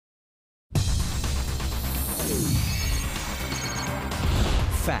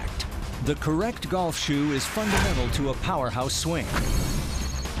Fact: the correct golf shoe is fundamental to a powerhouse swing.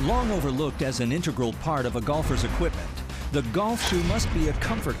 Long overlooked as an integral part of a golfer's equipment, the golf shoe must be a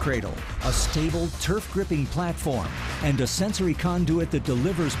comfort cradle, a stable turf-gripping platform, and a sensory conduit that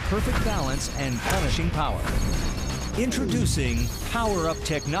delivers perfect balance and punishing power. Introducing PowerUp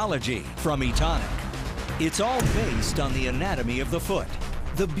technology from Etonic. It's all based on the anatomy of the foot.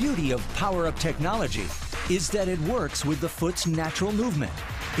 The beauty of PowerUp technology is that it works with the foot's natural movement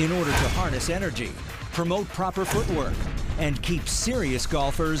in order to harness energy, promote proper footwork, and keep serious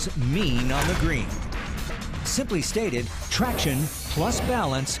golfers mean on the green. Simply stated, traction plus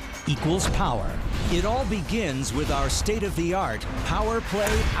balance equals power. It all begins with our state-of-the-art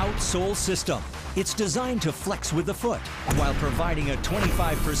PowerPlay outsole system. It's designed to flex with the foot while providing a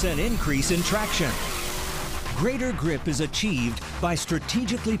 25% increase in traction. Greater grip is achieved by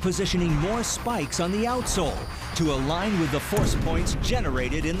strategically positioning more spikes on the outsole to align with the force points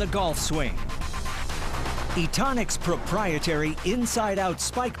generated in the golf swing. Etonic's proprietary inside-out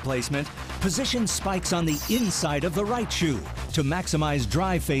spike placement positions spikes on the inside of the right shoe to maximize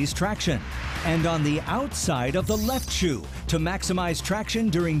drive phase traction, and on the outside of the left shoe to maximize traction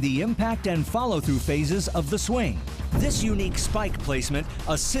during the impact and follow-through phases of the swing. This unique spike placement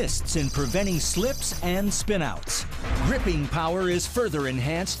assists in preventing slips and spinouts. Gripping power is further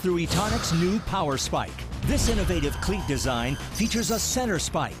enhanced through Etonic's new Power Spike. This innovative cleat design features a center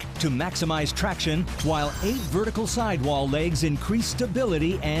spike to maximize traction, while 8 vertical sidewall legs increase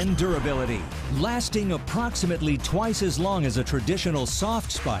stability and durability. Lasting approximately twice as long as a traditional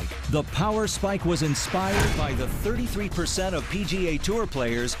soft spike, the Power Spike was inspired by the 33% of PGA Tour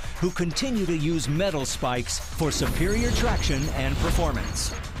players who continue to use metal spikes for superior traction and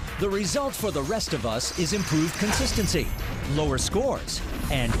performance. The result for the rest of us is improved consistency, lower scores,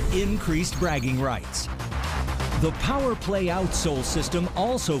 and increased bragging rights. The PowerPlay outsole system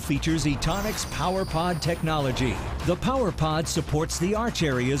also features Etonic's PowerPod technology. The PowerPod supports the arch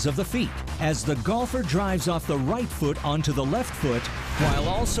areas of the feet as the golfer drives off the right foot onto the left foot, while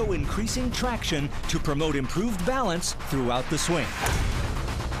also increasing traction to promote improved balance throughout the swing.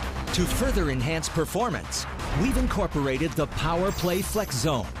 To further enhance performance, we've incorporated the PowerPlay Flex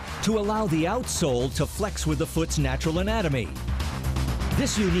Zone to allow the outsole to flex with the foot's natural anatomy.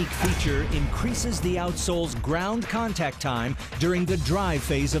 This unique feature increases the outsole's ground contact time during the drive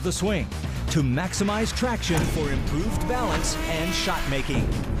phase of the swing to maximize traction for improved balance and shot making.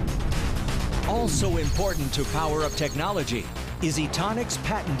 Also important to PowerUp technology is Etonic's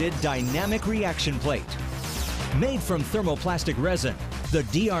patented dynamic reaction plate. Made from thermoplastic resin, the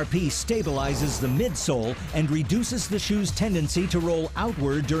DRP stabilizes the midsole and reduces the shoe's tendency to roll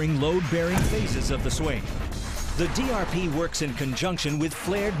outward during load-bearing phases of the swing. The DRP works in conjunction with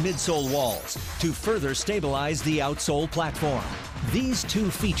flared midsole walls to further stabilize the outsole platform. These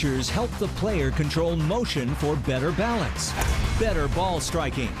two features help the player control motion for better balance, better ball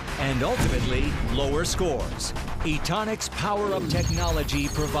striking, and ultimately lower scores. Etonic's PowerUp technology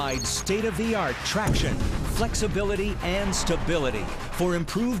provides state-of-the-art traction, flexibility, and stability for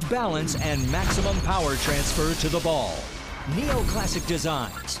improved balance and maximum power transfer to the ball. Neoclassic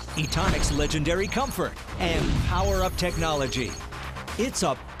designs, Etonic's legendary comfort, and PowerUp technology. It's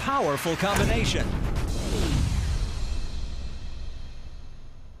a powerful combination.